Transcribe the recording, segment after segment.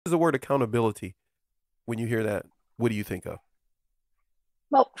is the word accountability? When you hear that, what do you think of?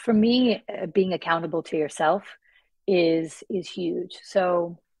 Well, for me, being accountable to yourself is huge.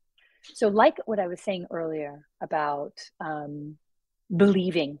 So like what I was saying earlier about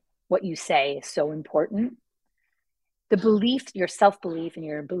believing what you say is so important. The belief, your self-belief and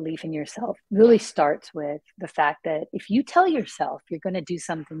your belief in yourself really starts with the fact that if you tell yourself you're going to do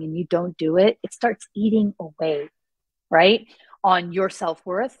something and you don't do it, it starts eating away, right? On your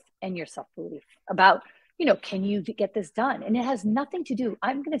self-worth and your self-belief about, can you get this done? And it has nothing to do,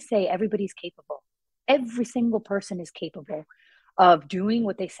 I'm going to say everybody's capable. Every single person is capable of doing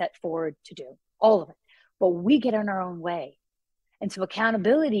what they set forward to do, all of it. But we get in our own way. And so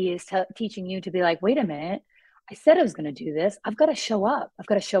accountability is teaching you to be like, wait a minute, I said I was going to do this. I've got to show up. I've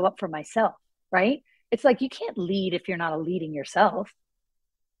got to show up for myself, right? It's like you can't lead if you're not leading yourself,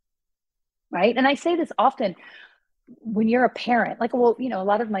 right? And I say this often when you're a parent, like, well, a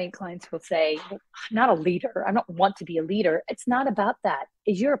lot of my clients will say, well, I'm not a leader. I don't want to be a leader. It's not about that.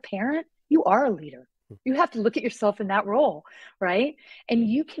 As you're a parent, you are a leader. You have to look at yourself in that role, right? And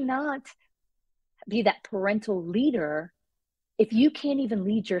you cannot be that parental leader if you can't even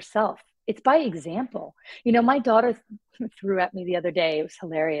lead yourself. It's by example. My daughter threw at me the other day. It was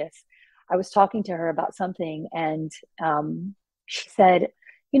hilarious. I was talking to her about something, and she said,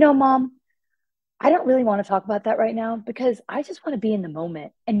 Mom, I don't really want to talk about that right now because I just want to be in the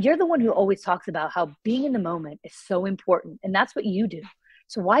moment. And you're the one who always talks about how being in the moment is so important. And that's what you do.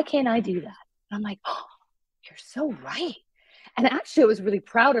 So why can't I do that? And I'm like, oh, you're so right. And actually, I was really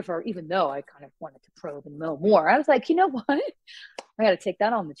proud of her, even though I kind of wanted to probe and know more. I was like, you know what? I got to take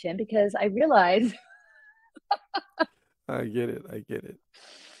that on the chin because I realize I get it. I get it.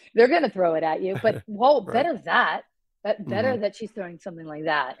 they're going to throw it at you. But, well, Right. better that. Hmm. Better that she's throwing something like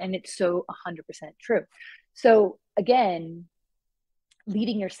that. And it's so 100% true. So, again,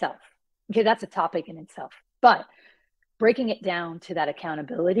 leading yourself. Okay, that's a topic in itself. But breaking it down to that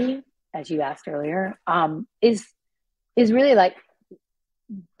accountability, as you asked earlier, is really like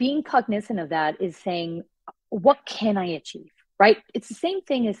being cognizant of that is saying, what can I achieve? Right? It's the same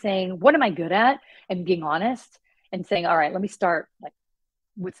thing as saying, what am I good at? And being honest and saying, all right, let me start like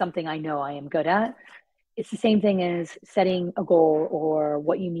with something I know I am good at. It's the same thing as setting a goal or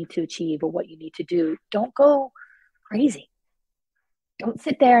what you need to achieve or what you need to do. Don't go crazy. Don't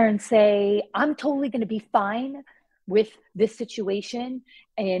sit there and say, I'm totally going to be fine with this situation.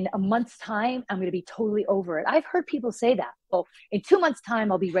 In a month's time, I'm going to be totally over it. I've heard people say that. Well, in 2 months'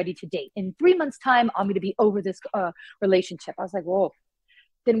 time, I'll be ready to date. In 3 months' time, I'm going to be over this relationship. I was like, whoa,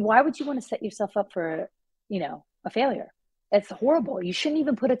 then why would you want to set yourself up for, a failure? It's horrible. You shouldn't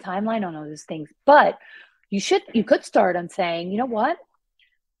even put a timeline on all those things. But you could start on saying, you know what?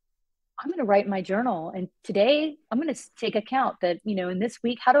 I'm going to write my journal. And today I'm going to take account that, in this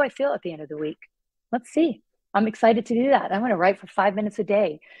week, how do I feel at the end of the week? Let's see. I'm excited to do that. I'm going to write for 5 minutes a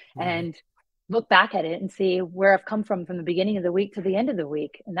day Hmm. and look back at it and see where I've come from the beginning of the week to the end of the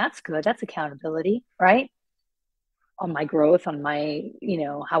week. And that's good. That's accountability, right? On my growth, on my,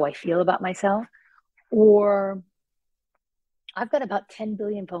 how I feel about myself. Or I've got about 10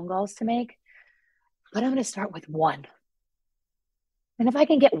 billion phone calls to make, but I'm going to start with one. And if I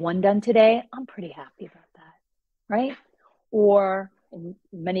can get one done today, I'm pretty happy about that, right? Or in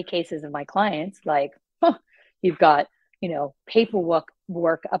many cases of my clients, like, huh, you've got, paperwork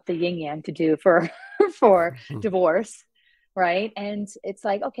work up the yin yang to do for for divorce, right? And it's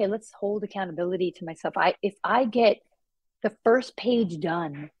like, okay, let's hold accountability to myself. If I get the first page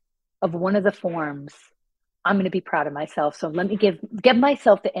done of one of the forms, I'm going to be proud of myself. So let me give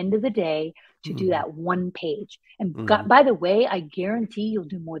myself the end of the day to do Hmm. that one page. And Hmm. by the way, I guarantee you'll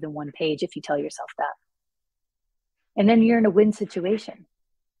do more than one page if you tell yourself that. And then you're in a win situation.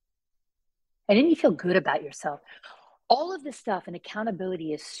 And then you feel good about yourself. All of this stuff and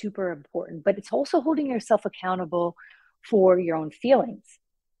accountability is super important, but it's also holding yourself accountable for your own feelings.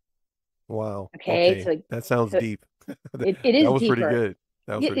 Wow. Okay. Okay. So, That sounds so deep. it That is was pretty deeper. good.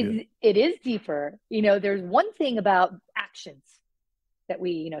 That was pretty good. It is deeper. There's one thing about actions that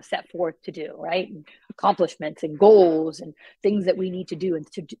we set forth to do, right? And accomplishments and goals and things that we need to do, and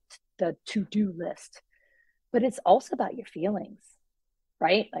the to-do list. But it's also about your feelings,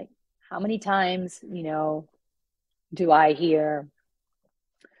 right? Like, how many times do I hear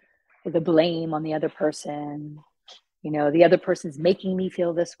the blame on the other person? The other person's making me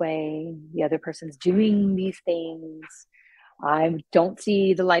feel this way, the other person's doing these things, I don't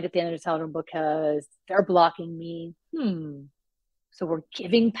see the light at the end of the tunnel because they're blocking me. So we're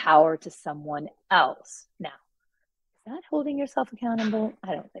giving power to someone else. Now, is that holding yourself accountable?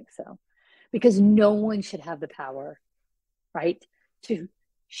 I don't think so. Because no one should have the power, right? To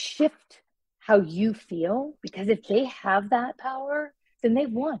shift how you feel, because if they have that power, then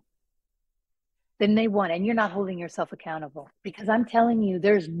they've won. Then they won, and you're not holding yourself accountable, because I'm telling you,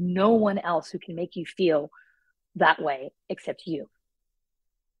 there's no one else who can make you feel that way except you.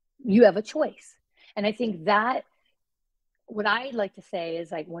 You have a choice. And I think that what I like to say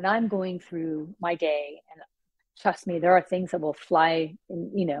is, like, when I'm going through my day, and trust me, there are things that will fly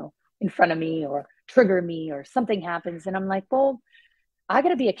in front of me or trigger me, or something happens, and I'm like, well, I got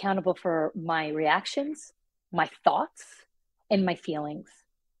to be accountable for my reactions, my thoughts, and my feelings,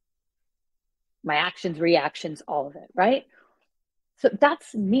 my actions, reactions, all of it, right? So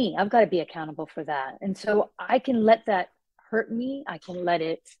that's me. I've got to be accountable for that. And so I can let that hurt me. I can let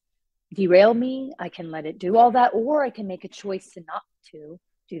it derail me. I can let it do all that, or I can make a choice to not to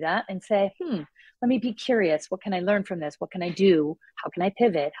do that and say, let me be curious. What can I learn from this? What can I do? How can I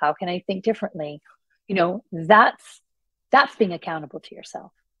pivot? How can I think differently? That's being accountable to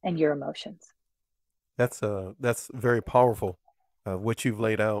yourself and your emotions. That's very powerful, what you've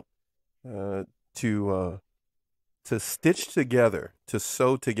laid out, to stitch together, to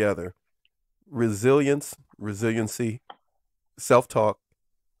sew together resiliency, self-talk,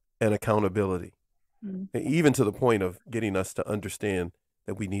 and accountability, even to the point of getting us to understand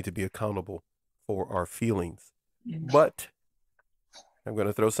that we need to be accountable for our feelings. But I'm going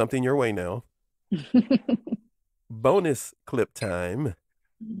to throw something your way now. Bonus clip time.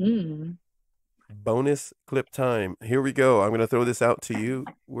 Bonus clip time. Here we go. I'm going to throw this out to you.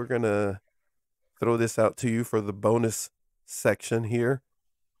 We're going to throw this out to you for the bonus section here.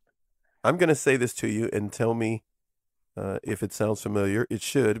 I'm going to say this to you and tell me if it sounds familiar. It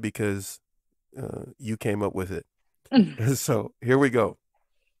should, because you came up with it. So here we go.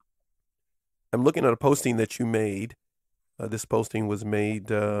 I'm looking at a posting that you made. This posting was made,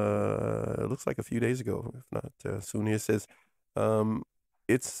 it looks like a few days ago, if not soon. It says,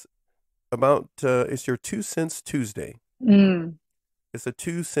 it's about, it's your 2 Cents Tuesday. It's a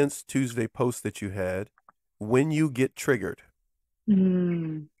 2 Cents Tuesday post that you had. When you get triggered,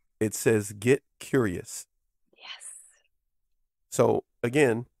 it says, get curious. Yes. So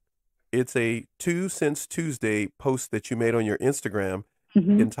again, it's a 2 Cents Tuesday post that you made on your Instagram,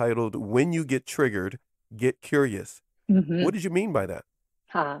 entitled, when you get triggered, get curious. What did you mean by that?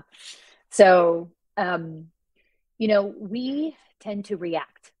 So, we tend to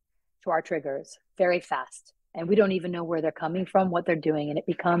react to our triggers very fast, and we don't even know where they're coming from, what they're doing. And it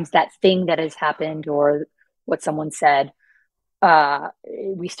becomes that thing that has happened or what someone said.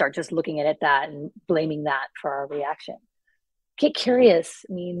 We start just looking at that and blaming that for our reaction. Get curious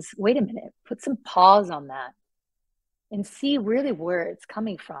means, wait a minute, put some pause on that and see really where it's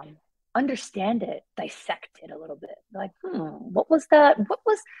coming from. Understand it, dissect it a little bit. Like, what was that? What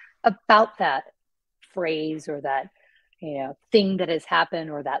was about that phrase or that, thing that has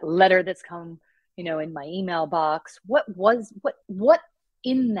happened, or that letter that's come, in my email box? What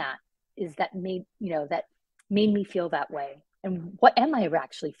in that is that made me feel that way? And what am I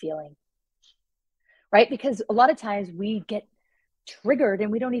actually feeling? Right? Because a lot of times we get triggered and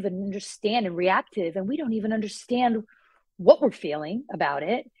we don't even understand, and reactive, and we don't even understand what we're feeling about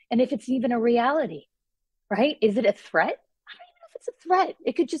it, and if it's even a reality, right? Is it a threat? I don't even know if it's a threat.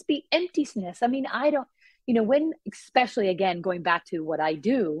 It could just be emptiness. I mean, I don't, when, especially again, going back to what I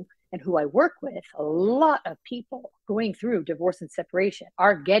do and who I work with, a lot of people going through divorce and separation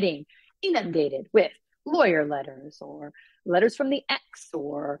are getting inundated with lawyer letters, or letters from the ex,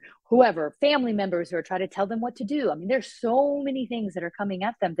 or whoever, family members who are trying to tell them what to do. I mean, there's so many things that are coming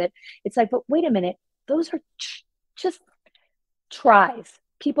at them that it's like, but wait a minute, those are just tries.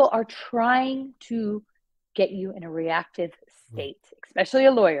 People are trying to get you in a reactive state, especially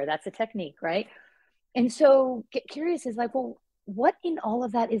a lawyer. That's a technique, right? And so get curious is like, well, what in all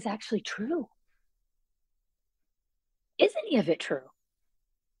of that is actually true? Is any of it true?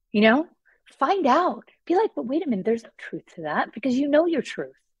 Find out. Be like, but wait a minute, there's no truth to that, because your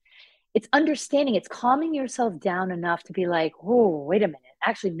truth. It's understanding, it's calming yourself down enough to be like, oh, wait a minute.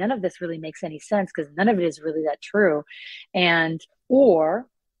 Actually, none of this really makes any sense, because none of it is really that true. Or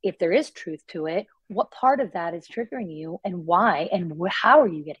if there is truth to it, what part of that is triggering you, and why, and how are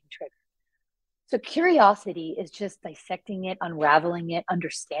you getting triggered? So curiosity is just dissecting it, unraveling it,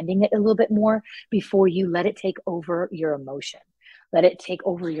 understanding it a little bit more before you let it take over your emotion. Let it take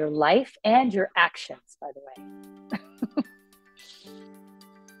over your life and your actions, by the way.